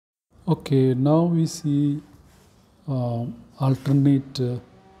Okay, now we see alternate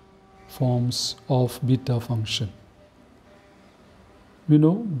forms of beta function. We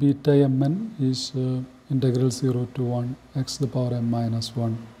know beta mn is integral 0 to 1 x to the power m minus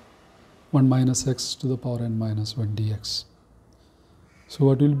 1, 1 minus x to the power n minus 1 dx. So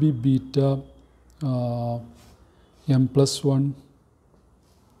what will be beta m plus 1,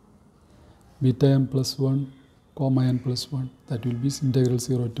 beta m plus 1, comma n plus 1, that will be integral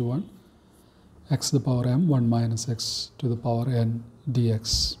 0 to 1 x to the power m 1 minus x to the power n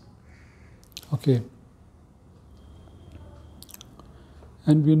dx. Okay,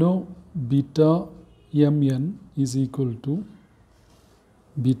 and we know beta mn is equal to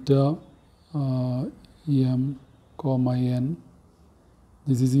beta m comma n.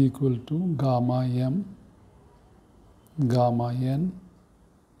 This is equal to gamma m gamma n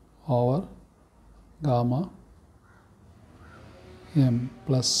over gamma m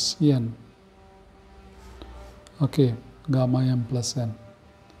plus n. Okay, gamma m plus n.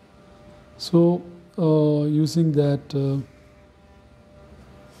 So using that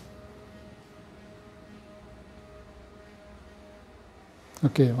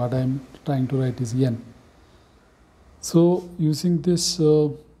okay, what I am trying to write is n. So using this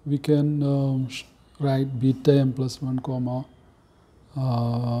we can write beta m plus 1 comma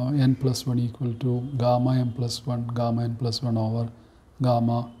n plus 1 equal to gamma m plus 1 gamma n plus 1 over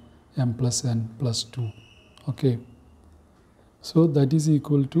gamma m plus n plus 2. Okay, so that is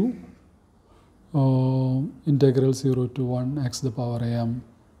equal to integral 0 to 1 x to the power m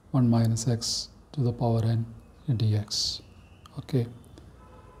 1 minus x to the power n dx. Okay,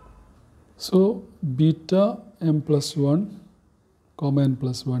 so beta m plus 1 comma n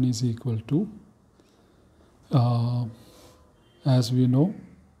plus 1 is equal to as we know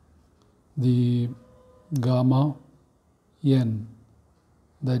the gamma n,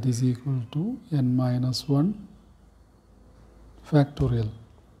 that is equal to n minus 1 factorial.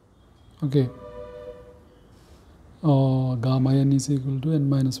 Okay, gamma n is equal to n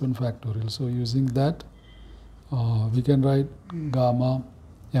minus 1 factorial. So using that we can write gamma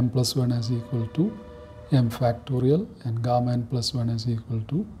m plus 1 as equal to m factorial and gamma n plus 1 is equal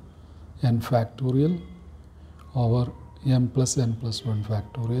to n factorial over m plus n plus 1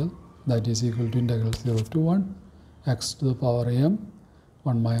 factorial, that is equal to integral 0 to 1 x to the power m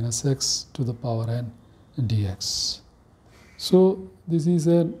 1 minus x to the power n dx. So this is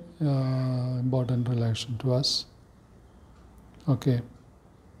an important relation to us. Okay.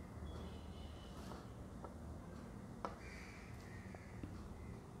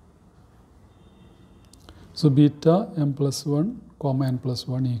 So beta m plus 1 comma n plus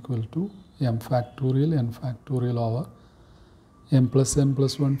 1 equal to m factorial n factorial over m plus n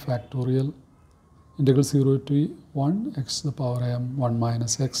plus 1 factorial integral 0 to 1 x to the power m 1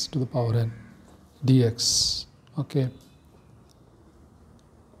 minus x to the power n dx. Okay.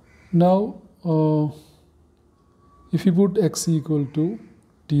 Now if you put x equal to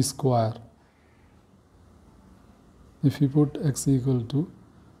t square, if you put x equal to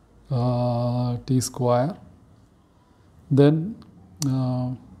t square, then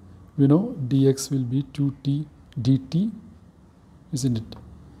we know dx will be 2t dt, isn't it?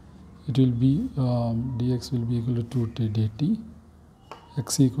 It will be dx will be equal to 2t dt,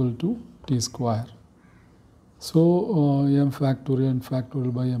 x equal to t square. So m factorial n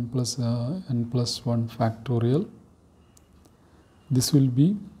factorial by m plus n plus 1 factorial. This will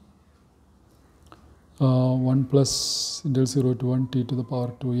be 1 plus integral 0 to 1 t to the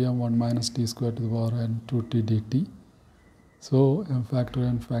power 2m 1 minus t square to the power n 2t dt. So m factorial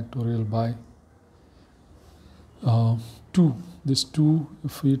n factorial by 2. This 2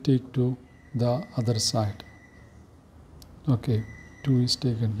 if we take to the other side. Okay, 2 is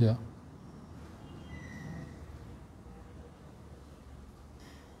taken here.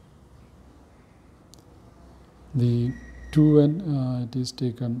 The 2n it is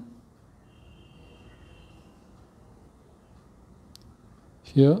taken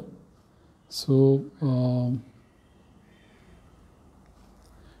here. So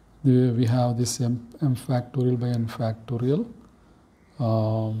we have this m factorial by n factorial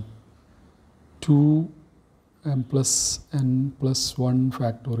 2m plus n plus 1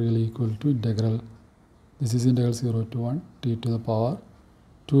 factorial equal to integral, this is integral 0 to 1 t to the power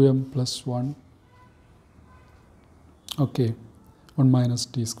 2m plus 1 okay 1 minus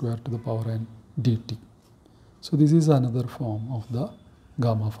t square to the power n dt. So this is another form of the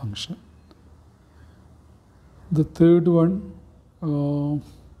gamma function. The third one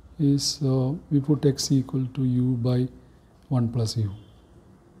is we put x equal to u by 1 plus u.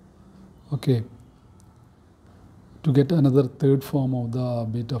 Okay, To get another third form of the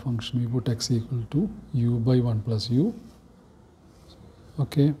beta function, we put x equal to u by 1 plus u.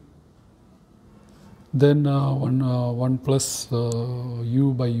 Okay. Then 1 plus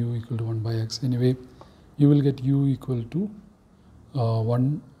u by u equal to 1 by x. Anyway, you will get u equal to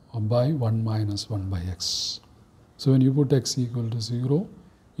 1 by 1 minus 1 by x. So when you put x equal to 0,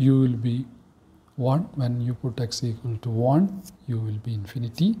 u will be 1. When you put x equal to 1, u will be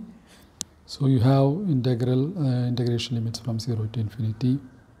infinity. So you have integration limits from 0 to infinity.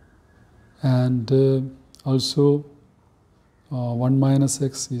 And also 1 minus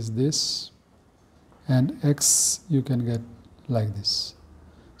x is this, and x you can get like this.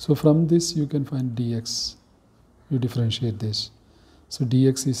 So from this you can find dx. You differentiate this. So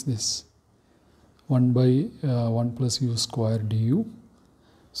dx is this, 1 by 1 plus u square du.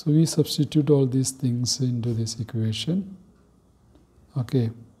 So we substitute all these things into this equation.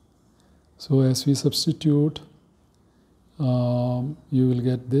 Okay. So as we substitute, you will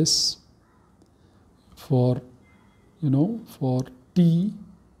get this for t,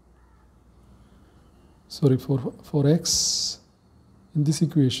 sorry, for x in this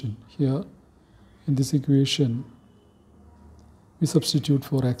equation. Here in this equation we substitute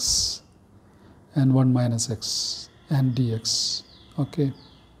for x and 1 minus x and dx. Okay.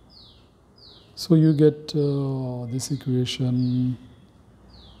 So you get this equation,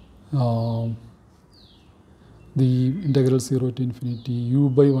 the integral 0 to infinity u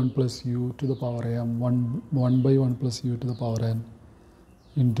by 1 plus u to the power m, 1 by 1 plus u to the power n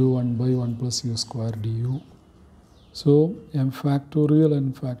into 1 by 1 plus u square du. So m factorial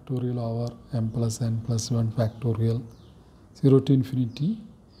n factorial over m plus n plus 1 factorial 0 to infinity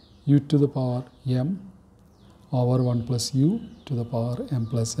u to the power m over 1 plus u to the power m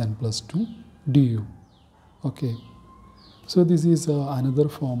plus n plus 2 du. Okay. So this is another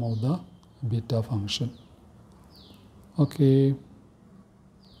form of the beta function. Okay.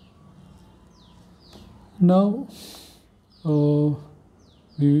 Now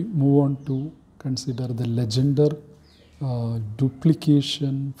we move on to consider the Legendre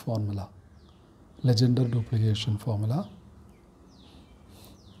duplication formula. Legendre duplication formula.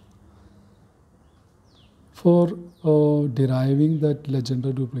 For deriving that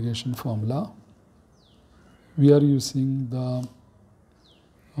Legendre duplication formula, we are using the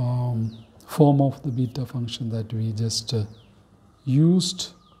form of the beta function that we just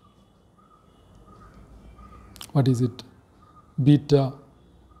used. What is it? Beta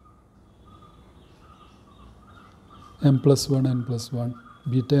m plus 1 n plus 1,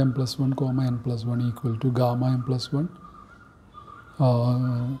 beta m plus 1 comma n plus 1 equal to gamma m plus 1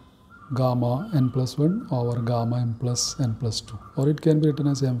 gamma n plus 1 over gamma m plus n plus 2, or it can be written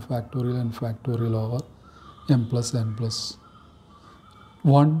as m factorial n factorial over m plus n plus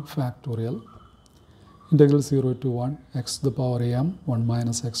 1 factorial, integral 0 to 1 x to the power m 1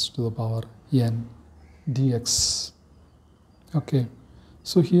 minus x to the power n dx. Okay,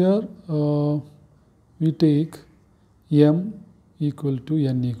 so here we take m equal to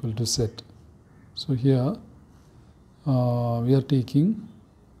n equal to set. So here we are taking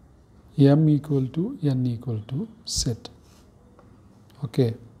m equal to n equal to set.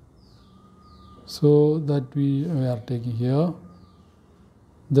 Okay, so that we are taking here.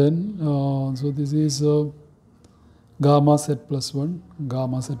 Then so this is gamma set plus 1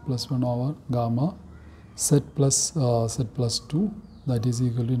 over gamma set plus 2, that is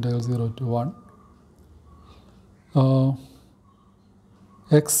equal to integral 0 to 1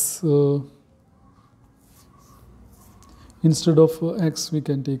 x, instead of x we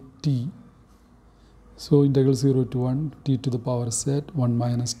can take t. So integral 0 to 1 t to the power set 1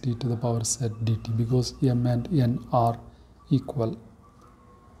 minus t to the power set dt, because m and n are equal.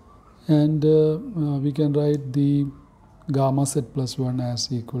 And we can write the gamma set plus 1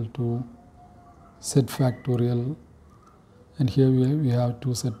 as equal to set factorial, and here we have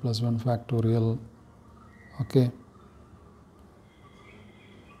 2 set plus 1 factorial. Okay.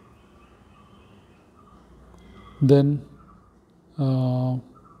 Then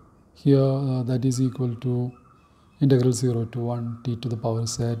here that is equal to integral 0 to 1 t to the power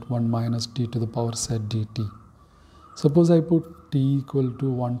set 1 minus t to the power set dt. Suppose I put t equal to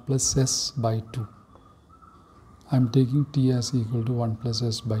 1 plus s by 2. I am taking t as equal to 1 plus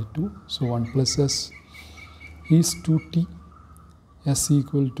s by 2. So 1 plus s is 2t, s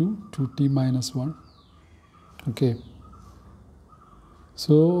equal to 2t minus 1. Okay.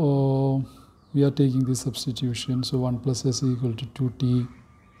 So we are taking this substitution. So 1 plus s equal to 2t.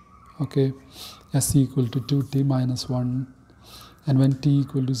 Okay. S equal to 2t minus 1. And when t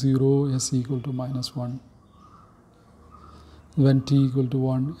equal to 0, s equal to minus 1. When t equal to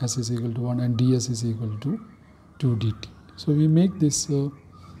 1, s is equal to 1, and ds is equal to 2 dt. So we make this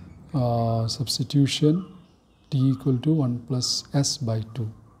substitution t equal to 1 plus s by 2.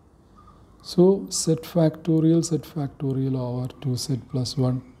 So z factorial over 2z plus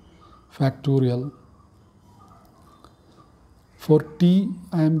 1 factorial. For t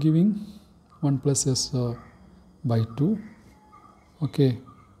I am giving 1 plus s by 2. Okay,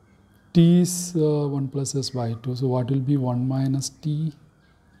 t is 1 plus s by 2. So what will be 1 minus t?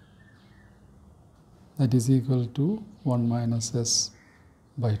 That is equal to 1 minus s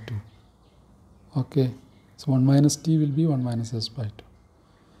by 2. Okay, so 1 minus t will be 1 minus s by 2.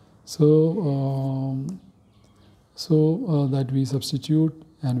 So, that we substitute,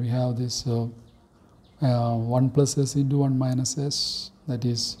 and we have this 1 plus s into 1 minus s, that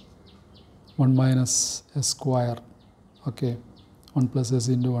is 1 minus s square. Okay, 1 plus s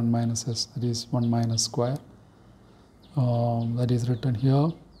into 1 minus s, that is 1 minus square. That is written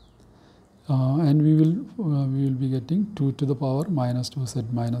here. And we will be getting 2 to the power minus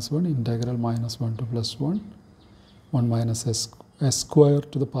 2z minus 1 integral minus 1 to plus 1 minus s square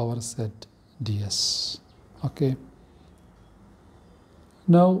to the power z ds. Okay.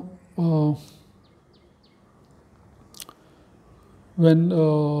 Now when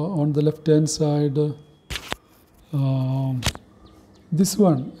on the left hand side this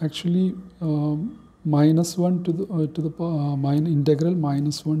one actually minus 1 to the integral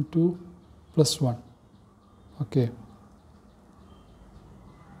minus 1 to plus 1. Okay,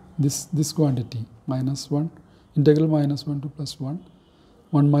 this quantity minus 1 integral minus 1 to plus 1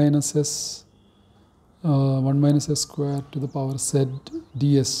 minus s 1 minus s square to the power z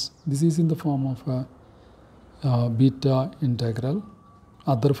ds. This is in the form of a beta integral,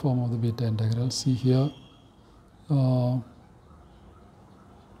 other form of the beta integral. See here,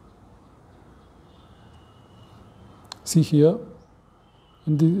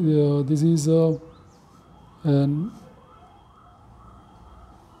 this is an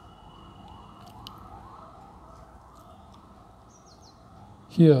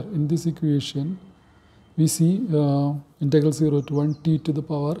here in this equation we see integral 0 to 1 t to the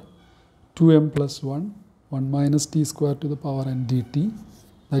power 2m plus 1 minus t square to the power n dt,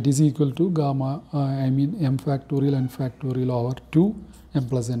 that is equal to gamma m factorial n factorial over 2 m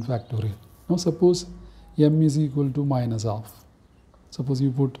plus n factorial. Now suppose m is equal to minus half. Suppose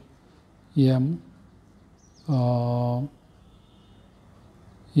you put m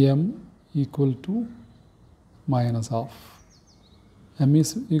equal to minus half. M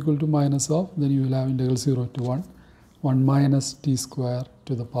is equal to minus half, then you will have integral 0 to 1 minus t square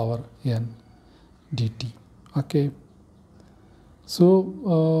to the power n dt. Okay. So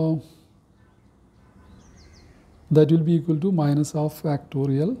that will be equal to minus half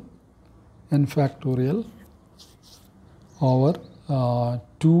factorial n factorial over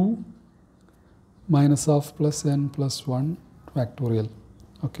 2 minus half plus n plus 1 factorial.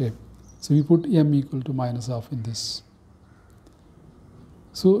 Okay, so we put m equal to minus half in this.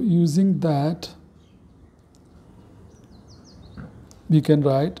 So using that we can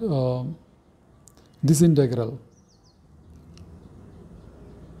write this integral.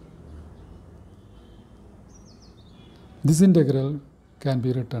 This integral can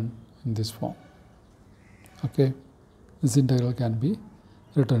be written in this form. Okay, this integral can be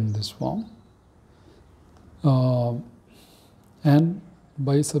written in this form, and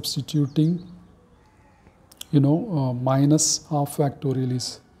by substituting, minus half factorial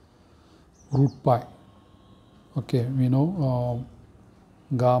is root pi. Okay, we know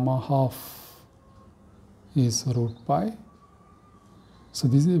gamma half is root pi. So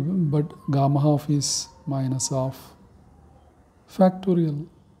this is, but gamma half is minus half factorial,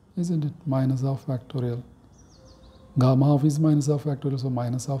 isn't it? Minus half factorial. Gamma half is minus half factorial, so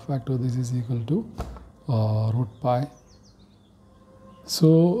minus half factorial, this is equal to root pi.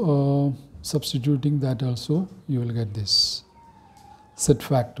 So substituting that also, you will get this z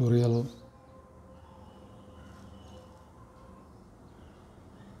factorial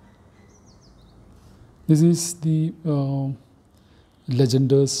this is the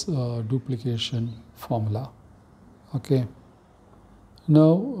Legendre's duplication formula. Okay.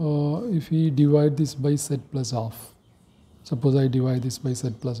 Now if we divide this by z plus half, suppose I divide this by z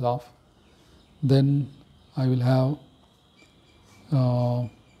plus half, then I will have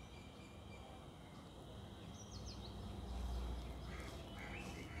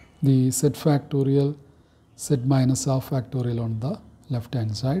the z factorial, z minus half factorial on the left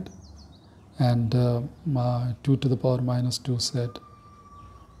hand side, and 2 to the power minus 2z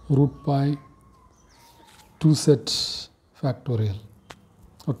root pi 2z factorial.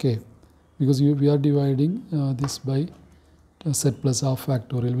 Okay, because we are dividing this by z plus half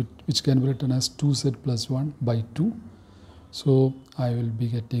factorial, which can be written as 2z plus 1 by 2. So I will be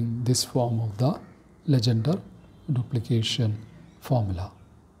getting this form of the Legendre duplication formula.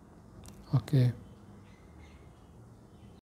 Okay.